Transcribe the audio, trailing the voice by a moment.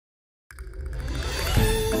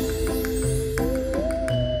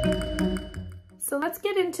let's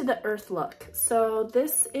get into the earth look. So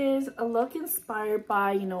this is a look inspired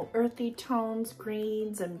by, you know, earthy tones,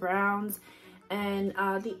 greens and browns. And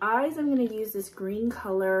the eyes, I'm going to use this green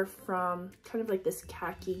color from, kind of like this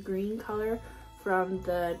khaki green color from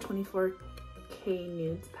the 24K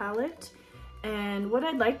Nudes palette. And what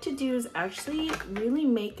I'd like to do is actually really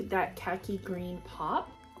make that khaki green pop.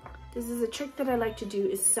 This is a trick that I like to do,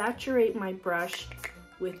 is saturate my brush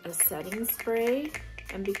with a setting spray.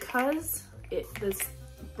 And because this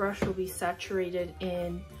brush will be saturated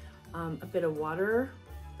in a bit of water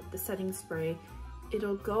with the setting spray,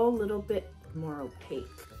 it'll go a little bit more opaque.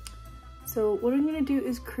 So what I'm going to do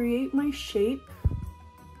is create my shape.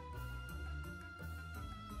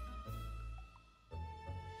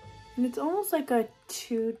 And it's almost like a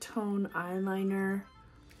two-tone eyeliner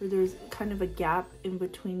where there's kind of a gap in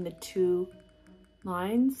between the two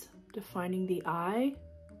lines defining the eye.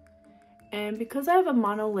 And because I have a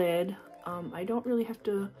monolid, I don't really have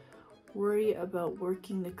to worry about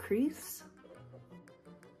working the crease.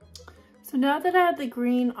 So now that I have the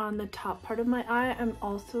green on the top part of my eye, I'm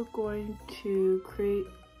also going to create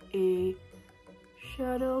a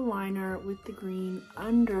shadow liner with the green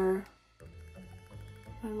under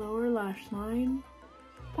my lower lash line.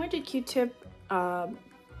 Pointed Q-tip,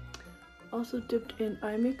 also dipped in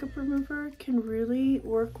eye makeup remover, can really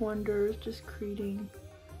work wonders, just creating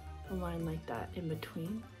a line like that in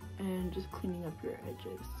between and just cleaning up your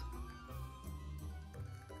edges.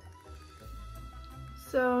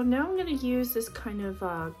 So now I'm going to use this kind of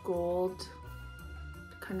gold to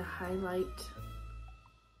kind of highlight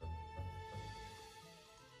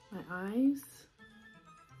my eyes.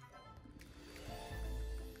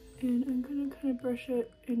 And I'm going to kind of brush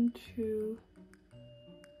it into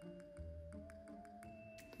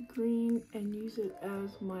the green and use it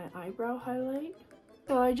as my eyebrow highlight.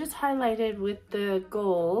 So I just highlighted with the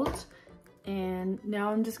gold, and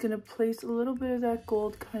now I'm just going to place a little bit of that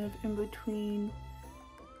gold kind of in between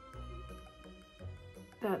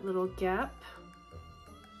that little gap.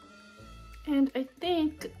 And I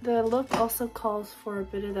think the look also calls for a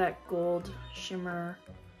bit of that gold shimmer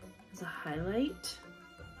as a highlight.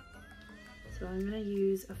 So I'm going to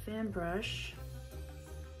use a fan brush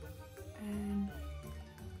and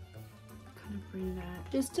kind of bring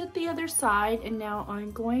that just at the other side. And now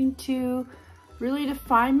I'm going to really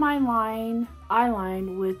define my eye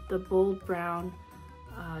line with the bold brown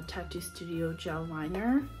Tattoo Studio gel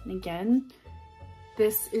liner. And again,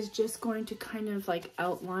 this is just going to kind of like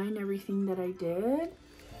outline everything that I did.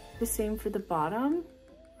 The same for the bottom,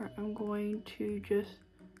 where I'm going to just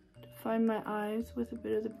define my eyes with a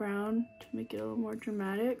bit of the brown to make it a little more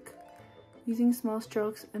dramatic, using small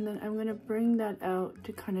strokes, and then I'm going to bring that out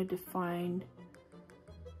to kind of define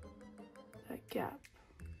that gap.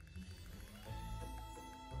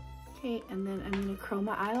 Okay, and then I'm going to curl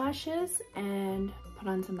my eyelashes and put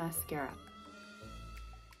on some mascara.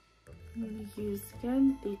 I'm going to use,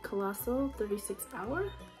 again, the Colossal 36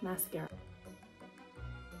 Hour Mascara.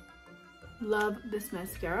 Love this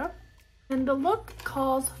mascara. And the look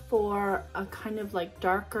calls for a kind of like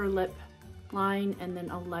darker lip line and then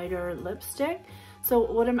a lighter lipstick.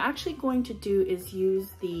 So what I'm actually going to do is use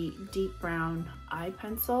the deep brown eye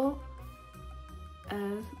pencil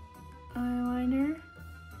as eyeliner.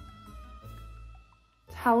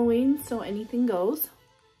 It's Halloween, so anything goes.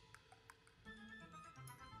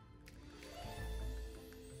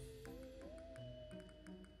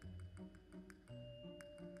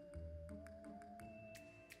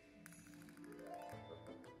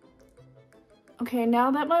 Okay,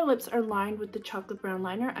 now that my lips are lined with the chocolate brown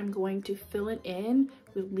liner, I'm going to fill it in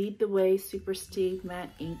with Lead the Way Super Stay Matte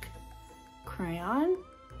Ink Crayon.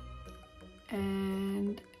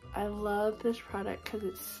 And I love this product because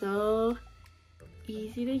it's so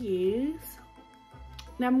easy to use.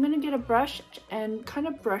 Now I'm going to get a brush and kind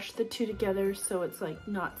of brush the two together so it's like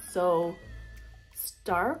not so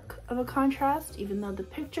stark of a contrast, even though the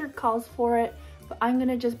picture calls for it, but I'm going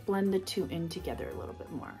to just blend the two in together a little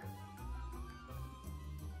bit more.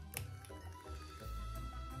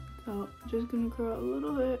 So just gonna grow a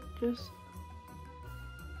little bit, just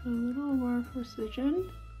a little more precision.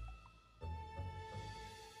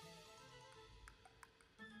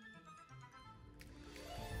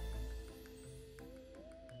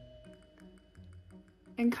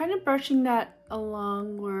 And kind of brushing that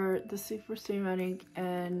along where the Super Stay Matte Ink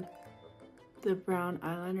and the brown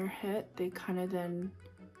eyeliner hit, they kind of then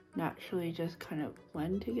naturally just kind of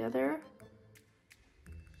blend together.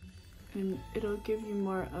 And it'll give you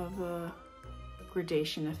more of a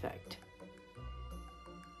gradation effect.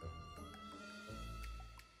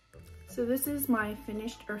 So this is my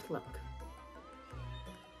finished earth look.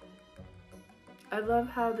 I love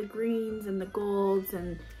how the greens and the golds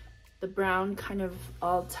and the brown kind of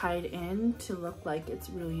all tied in to look like it's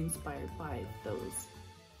really inspired by those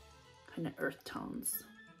kind of earth tones.